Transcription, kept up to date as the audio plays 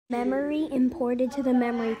Memory imported to the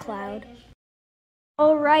memory cloud.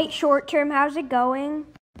 All right, short term, how's it going?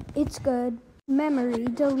 It's good. Memory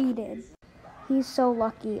deleted. He's so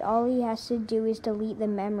lucky. All he has to do is delete the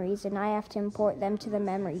memories, and I have to import them to the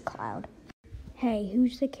memory cloud. Hey,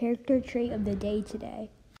 who's the character trait of the day today?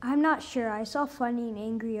 I'm not sure. I saw Funny and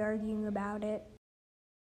Angry arguing about it.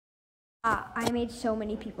 I made so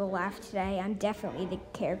many people laugh today. I'm definitely the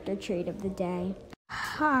character trait of the day.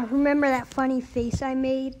 Remember that funny face I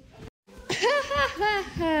made?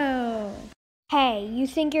 Hey, you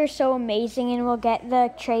think you're so amazing and will get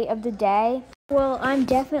the trait of the day? Well, I'm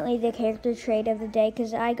definitely the character trait of the day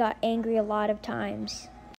because I got angry a lot of times.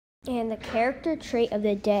 And the character trait of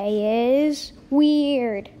the day is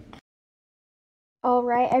weird. All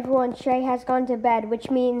right, everyone, Shay has gone to bed,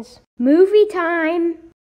 which means movie time.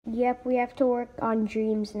 Yep, we have to work on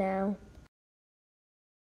dreams now.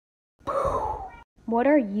 What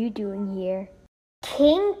are you doing here?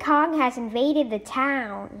 King Kong has invaded the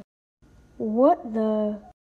town. What the?